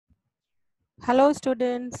Hello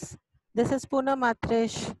students, this is Poonam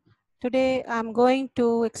Matrish. Today I'm going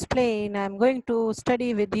to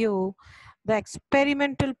study with you the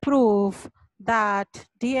experimental proof that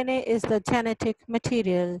DNA is the genetic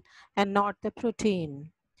material and not the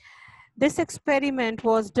protein. This experiment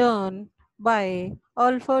was done by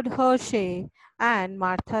Alfred Hershey and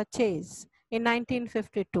Martha Chase in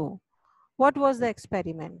 1952. What was the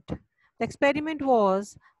experiment? The experiment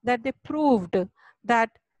was that they proved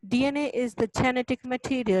that DNA is the genetic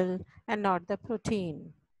material and not the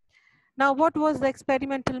protein. Now, what was the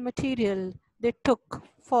experimental material they took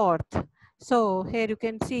forth? So, here you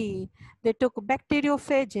can see they took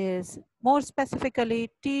bacteriophages, more specifically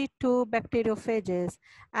T2 bacteriophages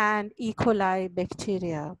and E. coli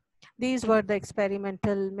bacteria. These were the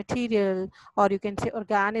experimental material, or you can say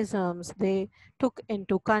organisms, they took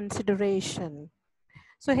into consideration.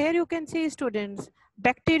 So here you can see, students,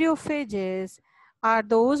 bacteriophages are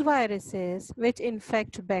those viruses which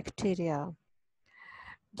infect bacteria.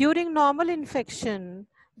 During normal infection,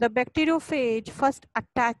 the bacteriophage first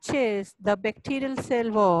attaches the bacterial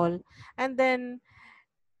cell wall and then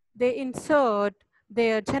they insert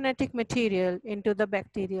their genetic material into the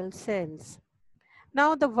bacterial cells.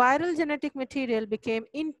 Now the viral genetic material became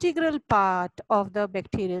integral part of the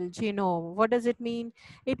bacterial genome. What does it mean?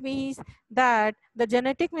 It means that the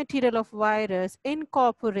genetic material of virus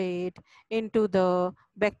incorporate into the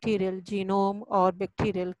bacterial genome or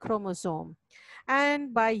bacterial chromosome.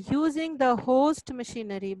 And by using the host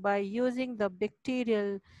machinery, by using the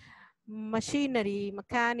bacterial machinery,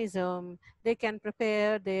 mechanism, they can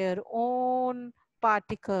prepare their own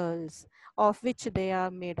particles of which they are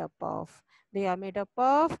made up of. They are made up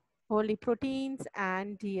of only proteins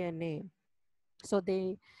and DNA. So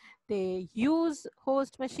they use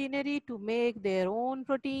host machinery to make their own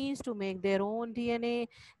proteins, to make their own DNA.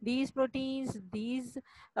 These proteins, these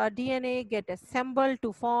DNA get assembled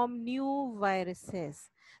to form new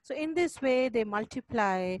viruses. So in this way, they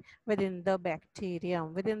multiply within the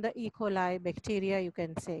bacterium, within the E. coli bacteria, you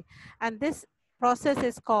can say. And this process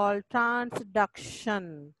is called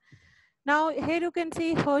transduction. Now, here you can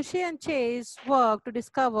see Hershey and Chase work to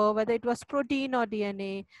discover whether it was protein or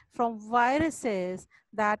DNA from viruses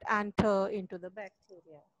that enter into the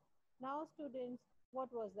bacteria. Now, students, what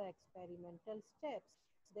was the experimental steps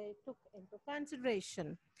they took into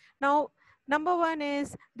consideration? Now, number one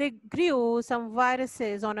is they grew some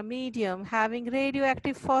viruses on a medium having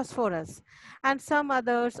radioactive phosphorus and some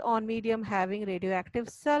others on medium having radioactive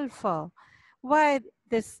sulfur. Why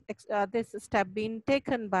this step being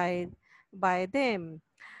taken by them?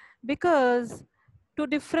 Because to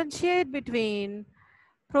differentiate between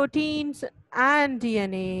proteins and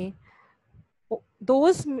DNA,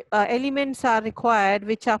 those elements are required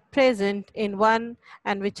which are present in one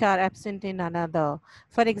and which are absent in another.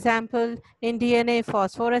 For example, in DNA,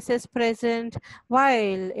 phosphorus is present,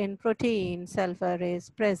 while in protein, sulfur is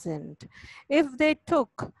present. If they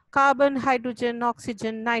took carbon, hydrogen,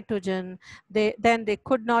 oxygen, nitrogen, then they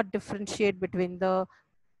could not differentiate between the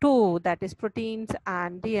two, that is proteins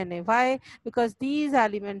and DNA. Why? Because these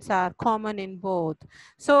elements are common in both.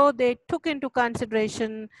 So they took into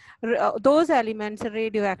consideration those elements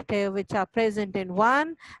radioactive which are present in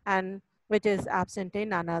one and which is absent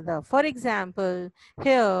in another. For example,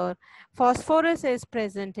 here phosphorus is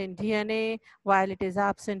present in DNA while it is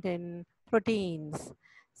absent in proteins.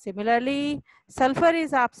 Similarly, sulfur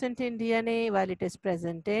is absent in DNA while it is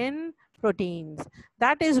present in proteins.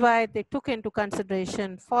 That is why they took into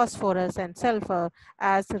consideration phosphorus and sulfur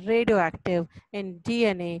as radioactive in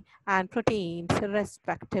DNA and proteins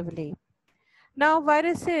respectively. Now,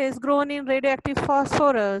 viruses grown in radioactive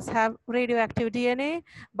phosphorus have radioactive DNA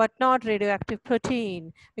but not radioactive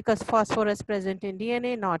protein because phosphorus present in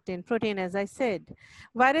DNA, not in protein, as I said.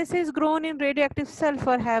 Viruses grown in radioactive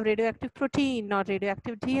sulfur have radioactive protein, not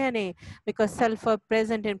radioactive DNA because sulfur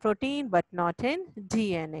present in protein but not in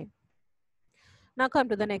DNA. Now come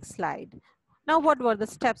to the next slide. Now what were the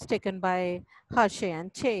steps taken by Hershey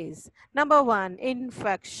and Chase? Number one,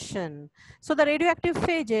 infection. So the radioactive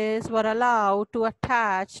phages were allowed to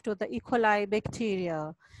attach to the E. coli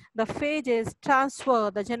bacteria. The phages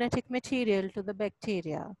transfer the genetic material to the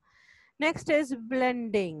bacteria. Next is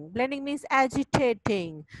blending. Blending means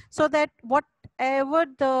agitating so that whatever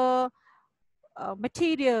the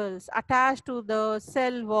materials attached to the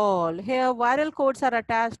cell wall. Here viral coats are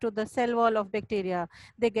attached to the cell wall of bacteria.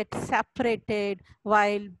 They get separated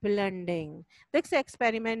while blending. This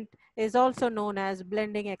experiment is also known as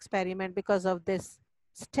blending experiment because of this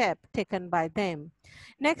step taken by them.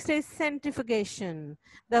 Next is centrifugation.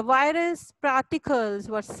 The virus particles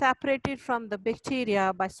were separated from the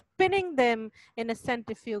bacteria by spinning them in a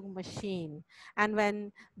centrifuge machine. And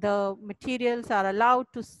when the materials are allowed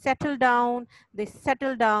to settle down, they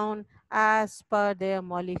settle down as per their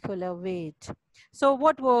molecular weight. So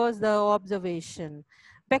what was the observation?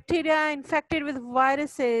 Bacteria infected with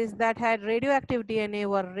viruses that had radioactive DNA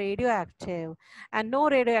were radioactive, and no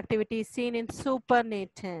radioactivity is seen in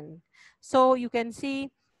supernatant. So you can see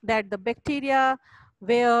that the bacteria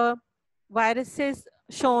were viruses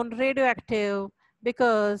shown radioactive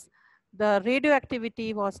because the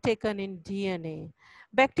radioactivity was taken in DNA.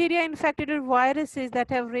 Bacteria infected with viruses that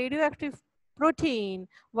have radioactive protein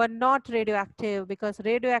were not radioactive because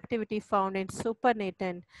radioactivity found in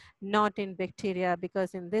supernatant, not in bacteria,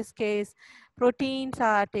 because in this case proteins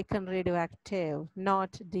are taken radioactive,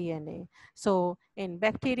 not DNA. So in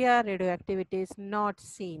bacteria, radioactivity is not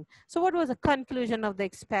seen. So what was the conclusion of the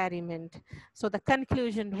experiment? So the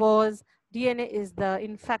conclusion was DNA is the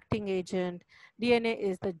infecting agent. DNA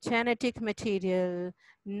is the genetic material,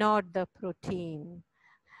 not the protein.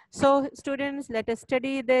 So students, let us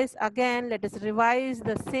study this again. Let us revise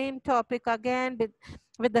the same topic again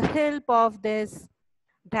with the help of this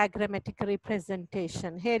diagrammatic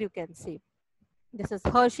representation. Here you can see. This is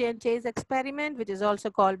Hershey and Chase experiment, which is also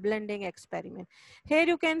called blending experiment. Here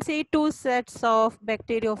you can see two sets of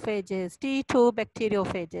bacteriophages, T2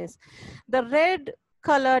 bacteriophages. The red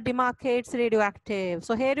color demarcates radioactive.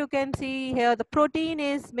 So here you can see here the protein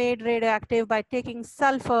is made radioactive by taking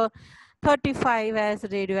sulfur 35 as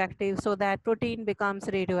radioactive, so that protein becomes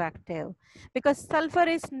radioactive. Because sulfur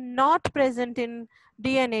is not present in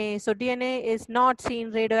DNA, so DNA is not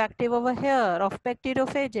seen radioactive over here of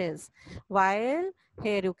bacteriophages. While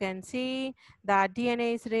here you can see that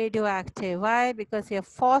DNA is radioactive. Why? Because here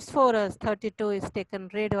phosphorus 32 is taken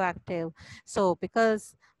radioactive. So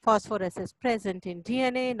because phosphorus is present in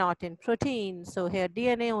DNA, not in protein, so here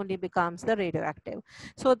DNA only becomes the radioactive.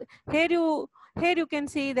 So here you can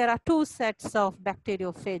see there are two sets of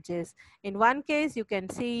bacteriophages. In one case, you can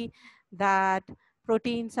see that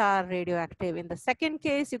proteins are radioactive. In the second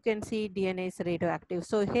case, you can see DNA is radioactive.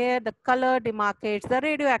 So here the color demarcates the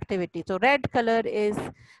radioactivity. So red color is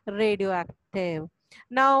radioactive.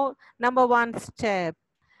 Now, number one step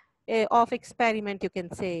of experiment, you can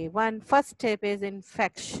say. One first step is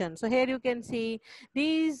infection. So here you can see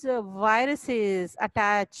these viruses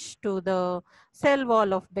attach to the cell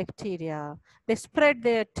wall of bacteria. They spread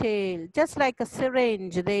their tail just like a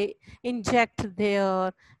syringe. They inject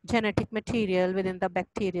their genetic material within the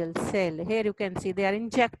bacterial cell. Here you can see they are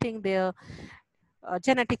injecting their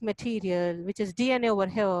genetic material, which is DNA over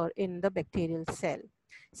here in the bacterial cell.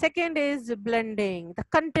 Second is blending. The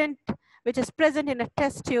content which is present in a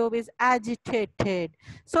test tube is agitated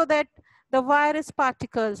so that the virus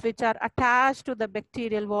particles which are attached to the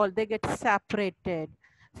bacterial wall, they get separated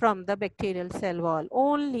from the bacterial cell wall.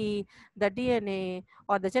 Only the DNA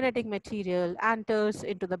or the genetic material enters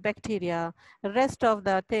into the bacteria. The rest of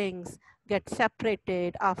the things get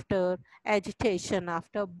separated after agitation,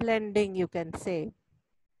 after blending, you can say.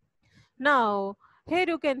 Now, here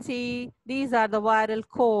you can see these are the viral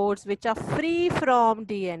codes which are free from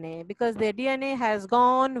DNA because their DNA has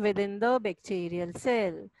gone within the bacterial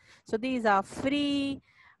cell. So these are free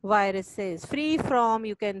viruses, free from,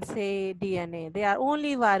 you can say, DNA. They are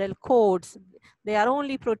only viral codes. They are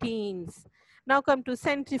only proteins. Now come to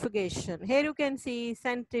centrifugation. Here you can see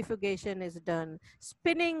centrifugation is done.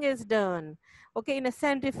 Spinning is done, okay, in a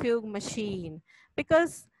centrifuge machine,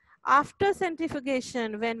 because after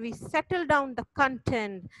centrifugation, when we settle down the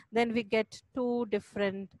content, then we get two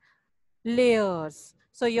different layers.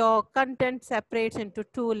 So your content separates into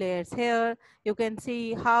two layers. Here you can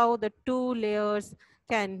see how the two layers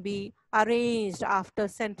can be arranged after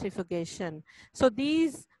centrifugation. So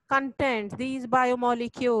these contents, these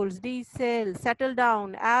biomolecules, these cells settle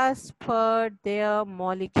down as per their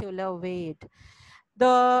molecular weight.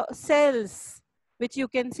 The cells which you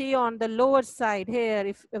can see on the lower side here,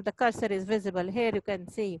 if the cursor is visible, here you can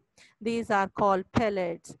see these are called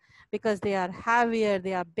pellets because they are heavier,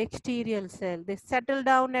 they are bacterial cell. They settle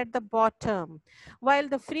down at the bottom. While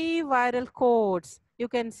the free viral coats, you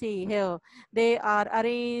can see here, they are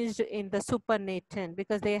arranged in the supernatant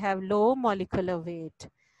because they have low molecular weight.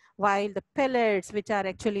 While the pellets, which are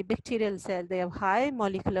actually bacterial cell, they have high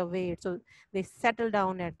molecular weight, so they settle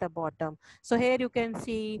down at the bottom. So here you can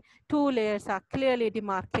see two layers are clearly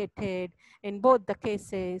demarcated in both the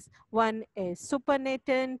cases. One is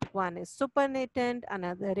supernatant,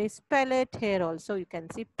 another is pellet. Here also you can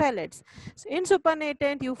see pellets. So in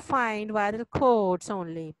supernatant, you find viral coats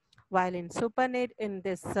only. while in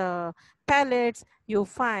this pellets, you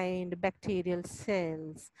find bacterial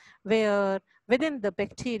cells, where within the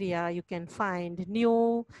bacteria you can find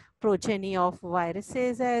new progeny of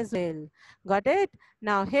viruses as well. Got it?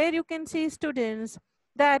 Now here you can see, students,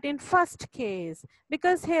 that in first case,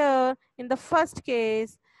 because here in the first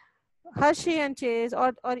case, Hershey and Chase,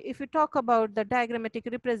 or if you talk about the diagrammatic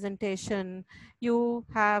representation, you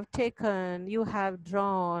have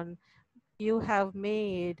drawn, you have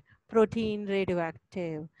made protein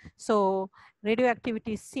radioactive. So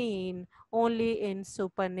radioactivity is seen only in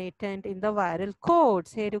supernatant in the viral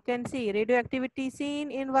codes. Here you can see radioactivity seen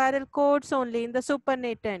in viral codes only in the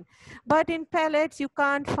supernatant. But in pellets, you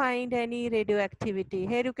can't find any radioactivity.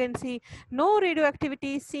 Here you can see no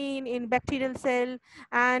radioactivity seen in bacterial cell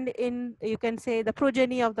and in, you can say, the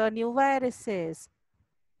progeny of the new viruses.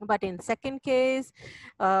 But in second case,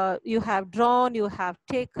 you have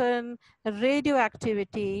taken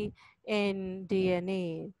radioactivity in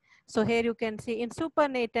DNA. So here you can see in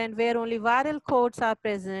supernatant, where only viral codes are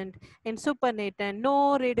present, in supernatant,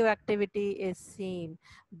 no radioactivity is seen.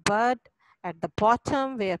 But at the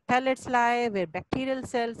bottom, where pellets lie, where bacterial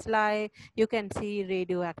cells lie, you can see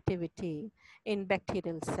radioactivity in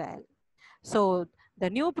bacterial cell. So the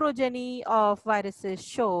new progeny of viruses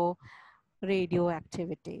show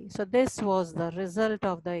radioactivity. So this was the result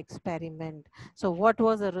of the experiment. So what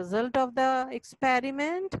was the result of the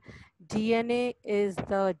experiment? DNA is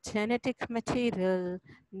the genetic material,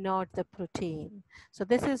 not the protein. So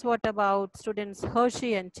this is what about students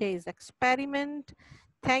Hershey and Chase experiment.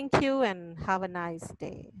 Thank you and have a nice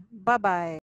day. Bye-bye.